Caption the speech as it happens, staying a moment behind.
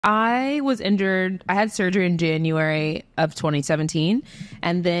I was injured. I had surgery in January of 2017,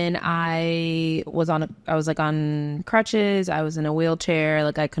 and then I was on crutches. I was in a wheelchair.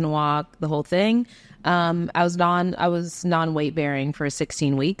 Like I couldn't walk, the whole thing. I was non-weight bearing for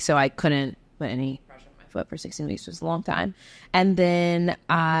 16 weeks, so I couldn't put any pressure on my foot for 16 weeks, which was a long time. And then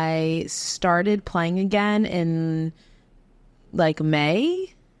I started playing again in like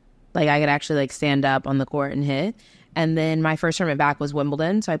May. Like I could actually like stand up on the court and hit. And then my first tournament back was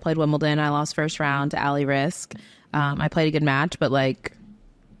Wimbledon. So I played Wimbledon. I lost first round to Ali Risk. I played a good match, but like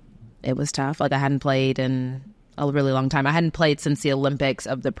it was tough. Like I hadn't played in a really long time. I hadn't played since the Olympics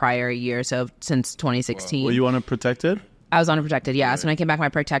of the prior year. So since 2016. Were you on a protected? I was on a protected, yeah. Right. So when I came back, my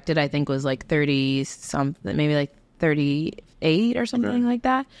protected, I think was like 30 something, maybe like 38 or something like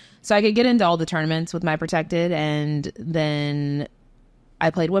that. So I could get into all the tournaments with my protected. And then I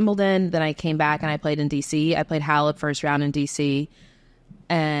played Wimbledon, then I came back and I played in DC. I played Halep first round in DC.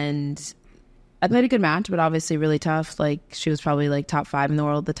 And I played a good match, but obviously really tough. Like she was probably like top 5 in the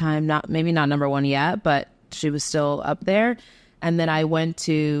world at the time. Maybe not number 1 yet, but she was still up there. And then I went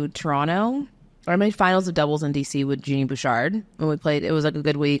to Toronto. I made finals of doubles in DC with Jeannie Bouchard. When we played, it was like a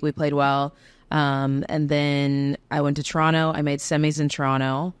good week. We played well. And then I went to Toronto. I made semis in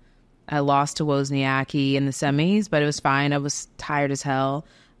Toronto. I lost to Wozniacki in the semis, but it was fine. I was tired as hell.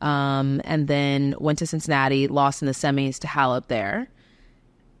 And then went to Cincinnati, lost in the semis to Halep there.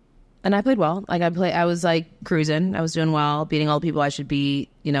 And I played well. Like I was like cruising. I was doing well, beating all the people I should beat,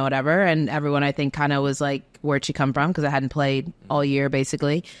 you know, whatever. And everyone I think kind of was like, where'd she come from? Because I hadn't played all year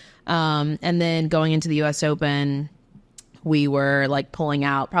basically. And then going into the US Open, we were like pulling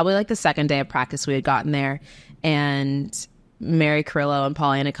out probably like the second day of practice we had gotten there. And Mary Carrillo and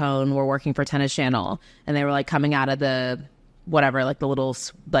Paul Anacone were working for Tennis Channel, and they were like coming out of the whatever, like the little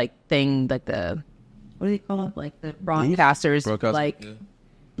like thing, like the, what do they call it? Like the broadcasters,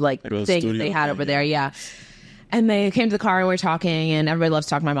 like thing they had over there. Yeah. And they came to the car and we were talking, and everybody loves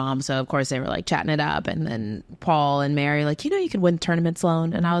to talk to my mom. So of course they were like chatting it up. And then Paul and Mary like, you know, you could win the tournament,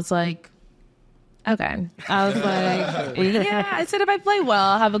 Sloane. And I was like, okay. I was like, yeah, I said, if I play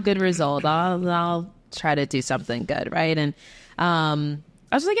well, I'll have a good result. I'll try to do something good. Right. And I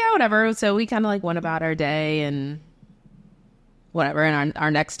was like, yeah, whatever. So we kind of like went about our day and whatever in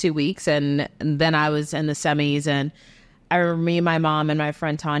our next 2 weeks. And then I was in the semis, and me, my mom, and my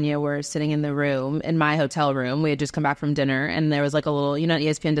friend Tanya were sitting in the room, in my hotel room. We had just come back from dinner, and there was like a little, you know,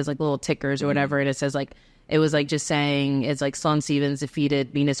 ESPN does like little tickers or whatever. And it says like, it was like just saying, it's like Sloane Stephens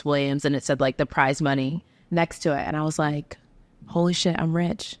defeated Venus Williams. And it said like the prize money next to it. And I was like, holy shit, I'm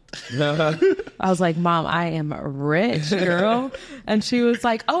rich. I was like, Mom, I am rich, girl. And she was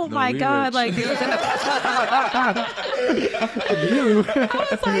like, oh my God. Like, I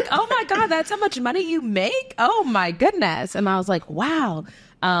was like, oh my God, that's how much money you make? Oh my goodness. And I was like, wow.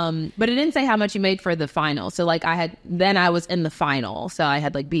 But it didn't say how much you made for the final. So like I was in the final. So I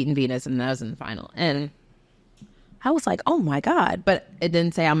had like beaten Venus, and I was in the final. And I was like, oh my God. But it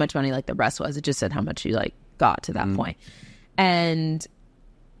didn't say how much money like the rest was. It just said how much you like got to that point. And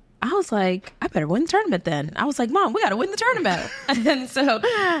I was like, I better win the tournament then. I was like, Mom, we got to win the tournament. And so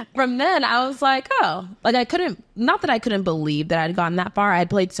from then I was like, oh, like not that I couldn't believe that I'd gotten that far. I had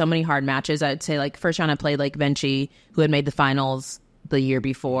played so many hard matches. I'd say like first round I played like Vinci, who had made the finals the year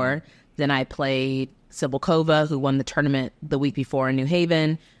before. Then I played Sibylkova, who won the tournament the week before in New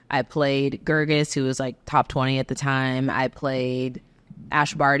Haven. I played Gergis, who was like top 20 at the time. I played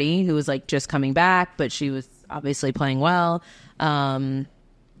Ash Barty, who was like just coming back, but she was obviously playing well. And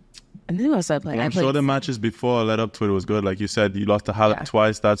who else I played? I'm sure the matches before led up to it was good. Like you said, you lost to Halep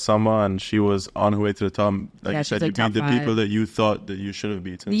twice that summer, and she was on her way to the top. Like you said, you beat the people that you thought that you should have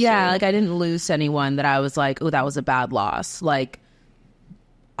beaten. Yeah, so. Like I didn't lose to anyone that I was like, oh, that was a bad loss. Like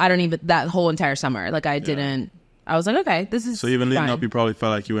I don't even, that whole entire summer, like I didn't. I was like, okay, this is so even leading fine. up, you probably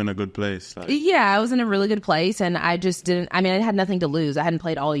felt like you were in a good place. Like. Yeah, I was in a really good place, and I just didn't. I mean, I had nothing to lose. I hadn't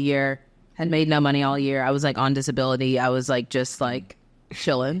played all year. Had made no money all year. I was like on disability. I was like just like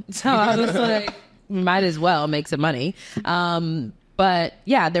chilling. So I was like, might as well make some money. But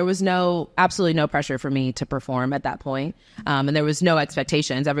yeah, there was absolutely no pressure for me to perform at that point. And there was no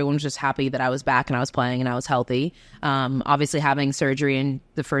expectations. Everyone was just happy that I was back and I was playing and I was healthy. Obviously having surgery in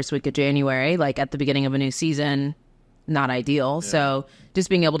the first week of January, like at the beginning of a new season, not ideal. Yeah. So just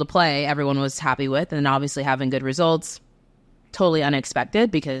being able to play, everyone was happy with, and obviously having good results, totally unexpected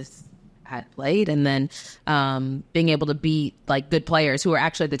because had played. And then being able to beat like good players who were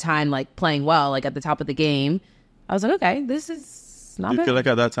actually at the time like playing well, like at the top of the game. I was like, okay, this is not bad. Do you feel like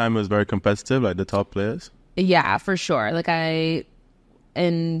at that time it was very competitive, like the top players? Yeah, for sure. Like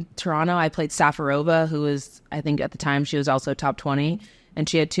in Toronto, I played Safarova, who was, I think at the time she was also top 20. and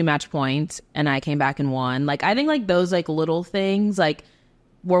she had 2 match points, and I came back and won. Like, I think like those like little things like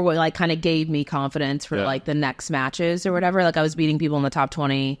were what like kind of gave me confidence for like the next matches or whatever. Like, I was beating people in the top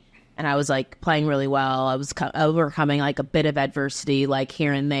 20, and I was like playing really well. I was overcoming like a bit of adversity like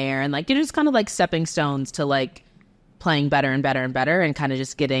here and there, and like you're just kind of like stepping stones to like playing better and better and better, and kind of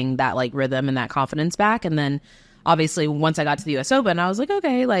just getting that like rhythm and that confidence back. And then obviously once I got to the US Open, I was like,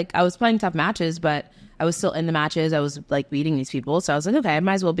 okay, like I was playing tough matches, but I was still in the matches. I was like beating these people. So I was like, okay, I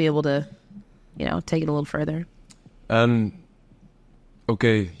might as well be able to, you know, take it a little further.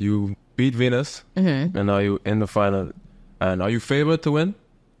 Okay, you beat Venus, and now you're in the final. And are you favored to win?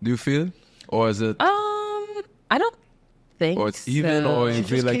 Do you feel? Or is it? I don't think or it's even, so. or you She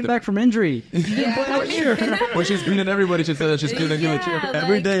feel just like came back from injury. Well, she's beating everybody. She said she's beating you.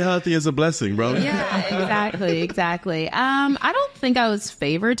 Every day healthy is a blessing, bro. Yeah, exactly. I don't think I was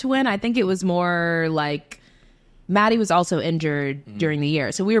favored to win. I think it was more like Maddie was also injured during the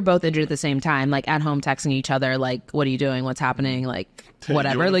year. So we were both injured at the same time, like at home texting each other, like, what are you doing? What's happening? Like,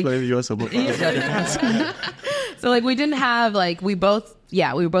 whatever. You like, play the US Open. So like we didn't have like we both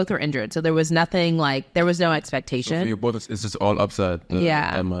were injured. So there was nothing like there was no expectation. So you both, it's just all upside.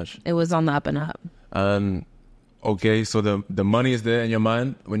 That much. It was on the up and up. Okay, so the money is there in your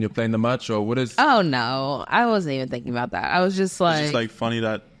mind when you're playing the match, or what is? Oh no, I wasn't even thinking about that. I was just like, it's just like funny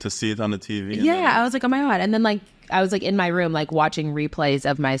that to see it on the TV. Yeah, I was like, oh my god, and then like I was like in my room like watching replays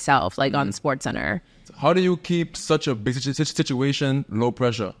of myself like on SportsCenter. How do you keep such a big situation low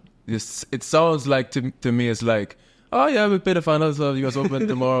pressure? It sounds like to me it's like, oh yeah, we play the finals of the US Open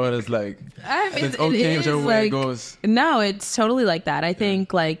tomorrow, and it's like it's okay whichever way it goes. No, it's totally like that. I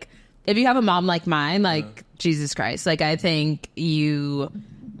think like if you have a mom like mine, like Jesus Christ, like I think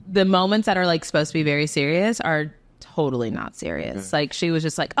the moments that are like supposed to be very serious are totally not serious. Like she was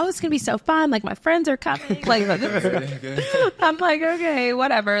just like, oh, it's gonna be so fun, like my friends are coming, like I'm like, okay,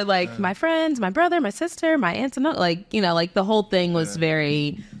 whatever, like my friends, my brother, my sister, my aunts and like, you know, like the whole thing was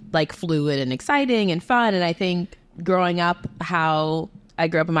very like fluid and exciting and fun. And I think growing up, how I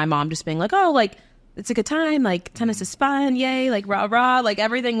grew up with my mom just being like, oh, like it's a good time, like tennis is fun, yay, like rah rah, like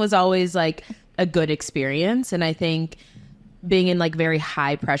everything was always like a good experience. And I think being in like very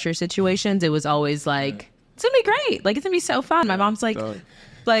high pressure situations, it was always like, it's gonna be great, like it's gonna be so fun. My mom's like, you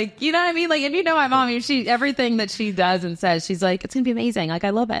know what I mean? Like, if you know my mom, she everything that she does and says, she's like, it's gonna be amazing. Like,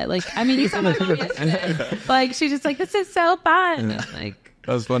 I love it. Like, I mean, you saw my mom yesterday. Like, she's just like, this is so fun. Like,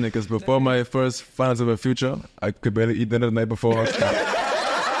 that's funny because before my first finals of the future, I could barely eat dinner the night before.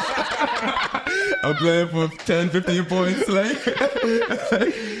 I'm playing for 10, 15 points. Like,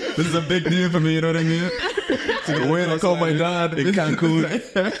 this is a big deal for me. You know what I mean? To win, I call my dad in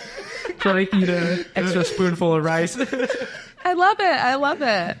Cancun. Try to eat an extra spoonful of rice. I love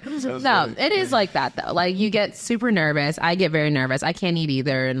it. No, it is like that though. Like you get super nervous. I get very nervous. I can't eat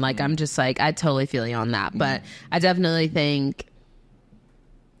either. And like, I'm just like, I totally feel you on that. But I definitely think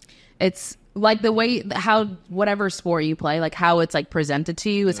it's like the way how whatever sport you play, like how it's like presented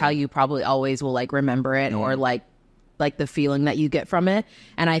to you is how you probably always will like remember it or like the feeling that you get from it.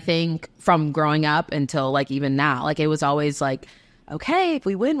 And I think from growing up until like even now, like it was always like, okay, if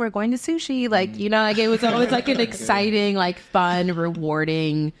we win, we're going to sushi. Like, you know, like it was always like an exciting, like fun,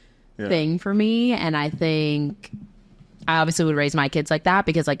 rewarding thing for me. And I think I obviously would raise my kids like that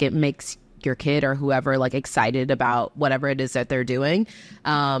because like it makes your kid or whoever like excited about whatever it is that they're doing.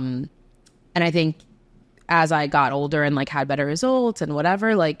 And I think as I got older and like had better results and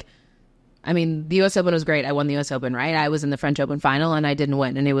whatever, like, I mean, the US Open was great. I won the US Open, right? I was in the French Open final and I didn't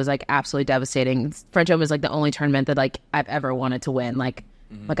win. And it was like absolutely devastating. French Open is like the only tournament that like I've ever wanted to win. Like,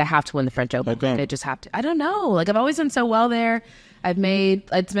 like I have to win the French Open. I just have to. I don't know. Like I've always done so well there.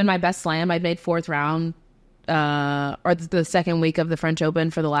 It's been my best slam. I've made 4th round or the second week of the French Open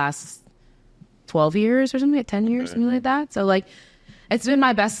for the last 12 years or something, 10 years, something like that. So like it's been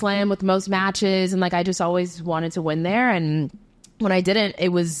my best slam with the most matches. And like I just always wanted to win there. And when I didn't, it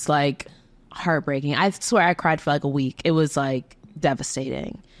was like heartbreaking. I swear I cried for like a week. It was like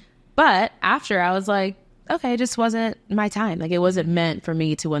devastating. But after I was like, okay, it just wasn't my time. Like it wasn't meant for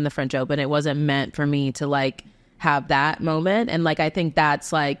me to win the French Open. It wasn't meant for me to like have that moment. And like I think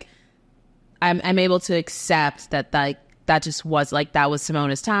that's like I'm able to accept that like that just was like that was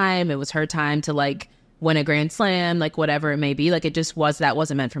Simona's time. It was her time to like win a Grand Slam, like whatever it may be. Like it just that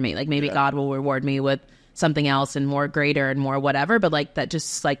wasn't meant for me. Like maybe God will reward me with something else and more greater and more whatever, but like that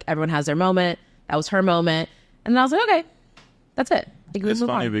just like everyone has their moment. That was her moment. And I was like, okay, that's it. Like, it's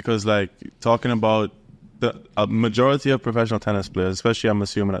funny because like talking about a majority of professional tennis players, especially I'm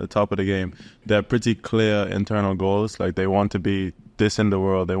assuming at the top of the game, they're pretty clear internal goals. Like they want to be this in the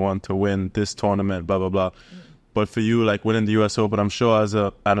world. They want to win this tournament, blah, blah, blah. But for you, like winning the U.S. Open, I'm sure as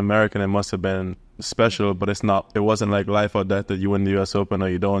an American, it must have been special, but it wasn't like life or death that you win the U.S. Open or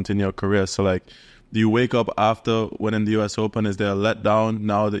you don't in your career. So like, do you wake up after winning the U.S. Open? Is there a letdown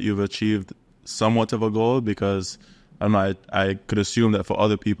now that you've achieved somewhat of a goal? Because I could assume that for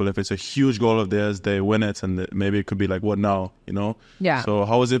other people, if it's a huge goal of theirs, they win it, and maybe it could be like, what now? You know? Yeah. So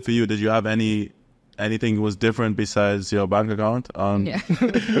how was it for you? Did you have anything was different besides your bank account on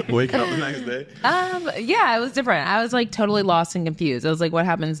waking up the next day? Yeah, it was different. I was like totally lost and confused. I was like, what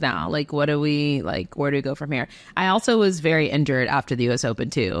happens now? Like, where do we go from here? I also was very injured after the US Open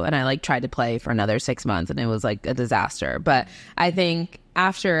too. And I like tried to play for another 6 months and it was like a disaster. But I think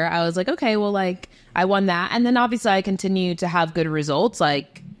after I was like, okay, well, like I won that. And then obviously I continued to have good results.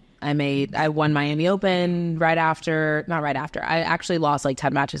 Like I won Miami Open not right after. I actually lost like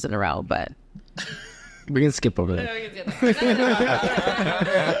 10 matches in a row, but we can skip over that.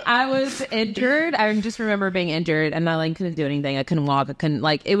 I was injured. I just remember being injured and I like couldn't do anything. I couldn't walk. I couldn't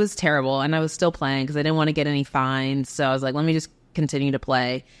it was terrible. And I was still playing because I didn't want to get any fines. So I was like, let me just continue to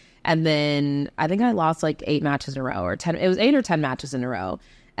play. And then I think I lost like 8 matches in a row or 10. It was 8 or 10 matches in a row.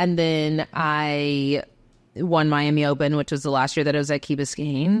 And then I won Miami Open, which was the last year that I was at Key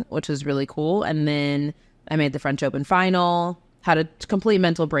Biscayne, which was really cool. And then I made the French Open final. Had a complete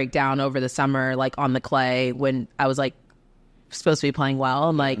mental breakdown over the summer, like on the clay when I was like supposed to be playing well,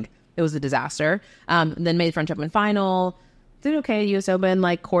 and like it was a disaster. Then made the French Open final, did okay at US Open,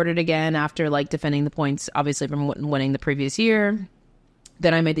 like quartered again after like defending the points, obviously from winning the previous year.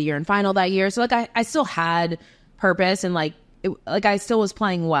 Then I made the year-end final that year, so like I still had purpose and like I still was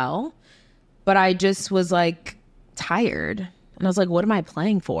playing well, but I just was like tired, and I was like, what am I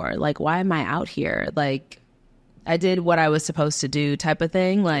playing for? Like, why am I out here? Like, I did what I was supposed to do type of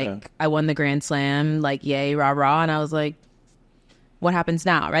thing. Like I won the Grand Slam, like yay, rah, rah. And I was like, what happens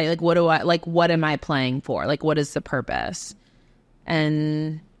now? Right. Like, what am I playing for? Like, what is the purpose?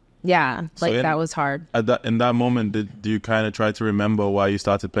 And yeah, like that was hard. In that moment, do you kind of try to remember why you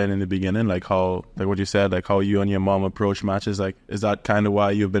started playing in the beginning? Like how, like what you said, like how you and your mom approach matches. Like, is that kind of why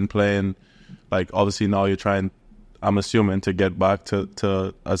you've been playing? Like, obviously now you're trying, I'm assuming, to get back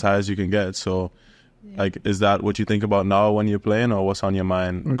to as high as you can get. So, like, is that what you think about now when you're playing, or what's on your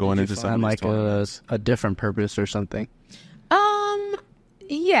mind going into something like a different purpose or something?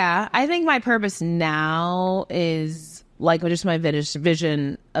 Yeah, I think my purpose now is like just my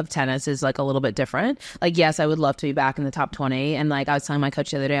vision of tennis is like a little bit different. Like, yes, I would love to be back in the top 20, and like I was telling my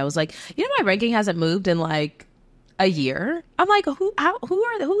coach the other day, I was like, you know, my ranking hasn't moved in like a year. I'm like, who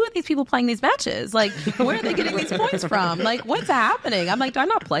are these people playing these matches? Like, where are they getting these points from? Like, what's happening? I'm like, do I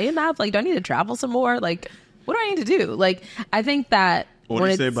not play enough? Like, do I need to travel some more? Like, what do I need to do? Like, I think that what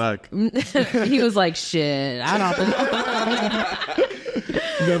did you say back? He was like, shit, I don't know.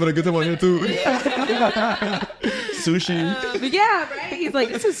 You're having a good time on here too. Sushi. Yeah, right. He's like,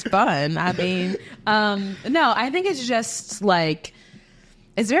 this is fun. I mean, no, I think it's just like,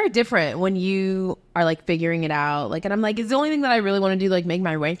 it's very different when you are like figuring it out. Like, and I'm like, is the only thing that I really want to do like make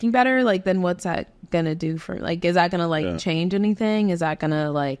my ranking better? Like, then what's that gonna do for like? Is that gonna like change anything? Is that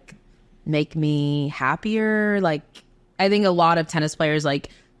gonna like make me happier? Like, I think a lot of tennis players like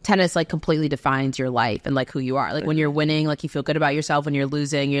tennis like completely defines your life and like who you are. Like when you're winning, like you feel good about yourself. When you're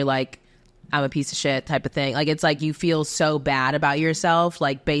losing, you're like, I'm a piece of shit type of thing. Like it's like you feel so bad about yourself,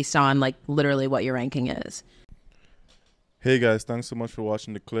 like based on like literally what your ranking is. Hey guys, thanks so much for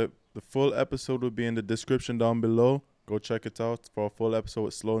watching the clip. The full episode will be in the description down below. Go check it out for a full episode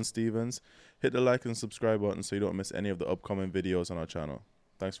with Sloane Stevens. Hit the like and subscribe button so you don't miss any of the upcoming videos on our channel.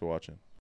 Thanks for watching.